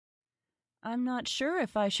"I'm not sure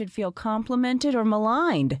if I should feel complimented or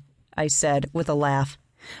maligned," I said with a laugh.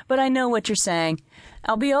 "But I know what you're saying.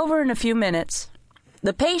 I'll be over in a few minutes.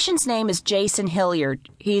 The patient's name is Jason Hilliard.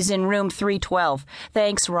 He's in room 312.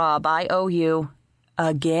 Thanks, Rob. I owe you."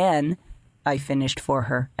 "Again," I finished for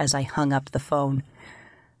her as I hung up the phone.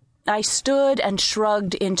 I stood and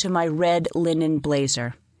shrugged into my red linen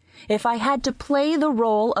blazer. If I had to play the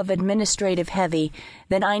role of administrative heavy,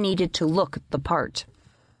 then I needed to look the part.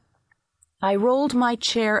 I rolled my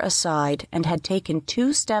chair aside and had taken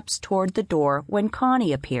 2 steps toward the door when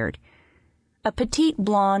Connie appeared. A petite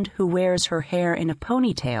blonde who wears her hair in a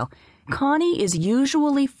ponytail, Connie is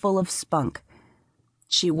usually full of spunk.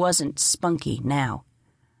 She wasn't spunky now.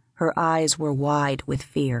 Her eyes were wide with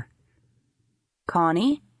fear.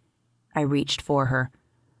 "Connie?" I reached for her.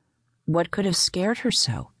 What could have scared her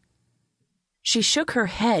so? She shook her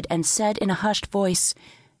head and said in a hushed voice,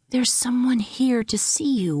 "There's someone here to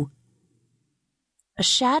see you." A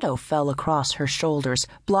shadow fell across her shoulders,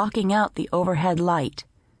 blocking out the overhead light.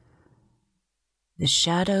 The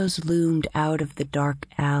shadows loomed out of the dark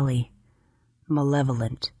alley,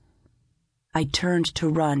 malevolent. I turned to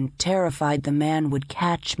run, terrified the man would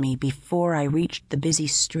catch me before I reached the busy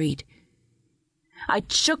street. I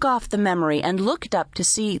shook off the memory and looked up to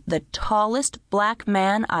see the tallest black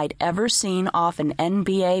man I'd ever seen off an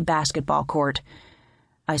NBA basketball court.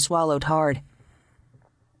 I swallowed hard.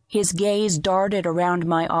 His gaze darted around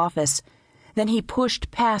my office. Then he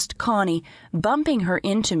pushed past Connie, bumping her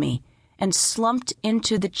into me, and slumped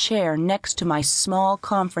into the chair next to my small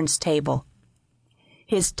conference table.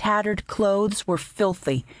 His tattered clothes were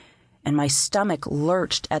filthy, and my stomach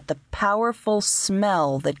lurched at the powerful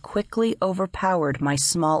smell that quickly overpowered my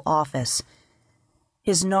small office.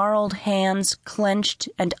 His gnarled hands clenched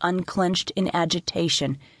and unclenched in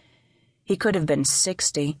agitation. He could have been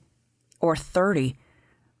 60 or 30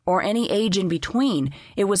 or any age in between.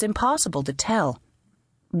 It was impossible to tell.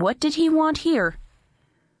 What did he want here?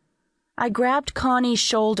 I grabbed Connie's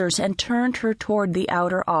shoulders and turned her toward the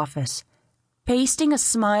outer office. Pasting a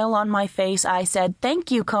smile on my face, I said,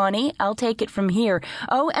 "Thank you, Connie. I'll take it from here.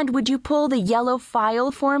 Oh, and would you pull the yellow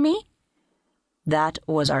file for me?" That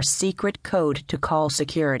was our secret code to call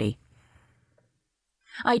security.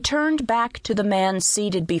 I turned back to the man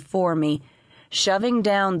seated before me, shoving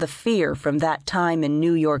down the fear from that time in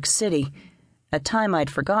New York City, a time I'd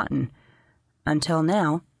forgotten, until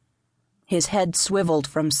now. His head swiveled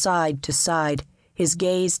from side to side, his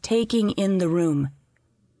gaze taking in the room.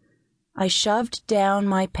 I shoved down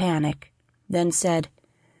my panic, then said,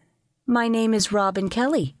 "My name is Robin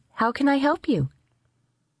Kelly. How can I help you?"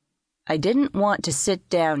 I didn't want to sit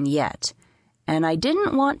down yet, and I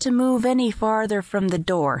didn't want to move any farther from the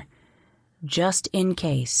door, just in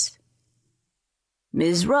case.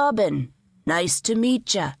 "Ms. Robin, nice to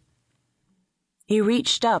meet ya." He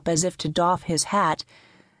reached up as if to doff his hat,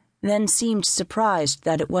 then seemed surprised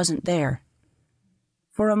that it wasn't there.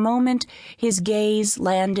 For a moment, his gaze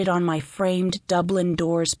landed on my framed Dublin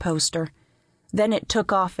Doors poster. Then it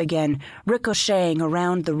took off again, ricocheting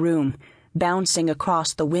around the room, bouncing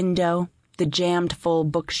across the window, the jammed-full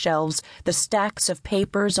bookshelves, the stacks of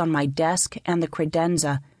papers on my desk, and the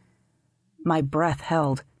credenza. My breath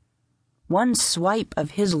held. One swipe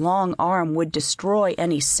of his long arm would destroy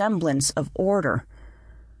any semblance of order.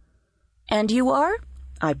 "And you are?"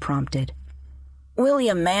 I prompted.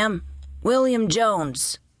 "William, ma'am. William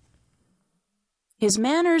Jones." His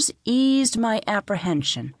manners eased my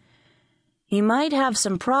apprehension. He might have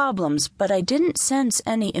some problems, but I didn't sense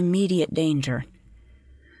any immediate danger.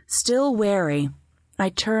 Still wary, I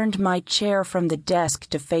turned my chair from the desk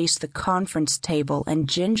to face the conference table and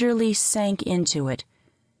gingerly sank into it,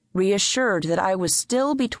 reassured that I was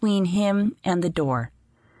still between him and the door.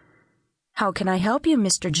 "How can I help you,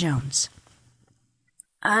 Mr. Jones?"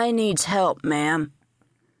 "I needs help, ma'am."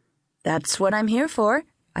 "That's what I'm here for,"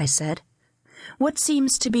 I said. "What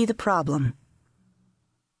seems to be the problem?"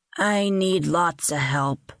 "I need lots of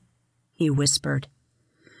help," he whispered.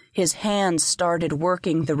 His hands started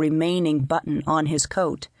working the remaining button on his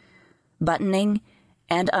coat, buttoning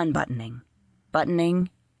and unbuttoning, buttoning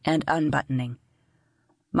and unbuttoning.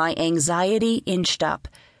 My anxiety inched up.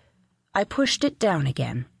 I pushed it down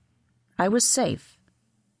again. I was safe.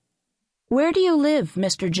 "Where do you live,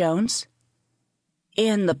 Mr. Jones?"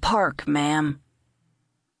 "In the park, ma'am."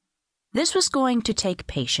 This was going to take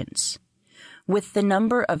patience. With the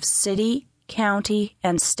number of city, county,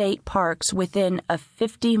 and state parks within a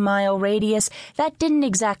 50-mile radius, that didn't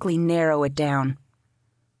exactly narrow it down.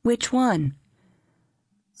 "Which one?"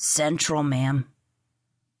 "Central, ma'am."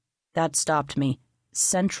 That stopped me.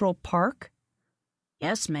 Central Park?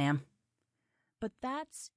 "Yes, ma'am." "But that's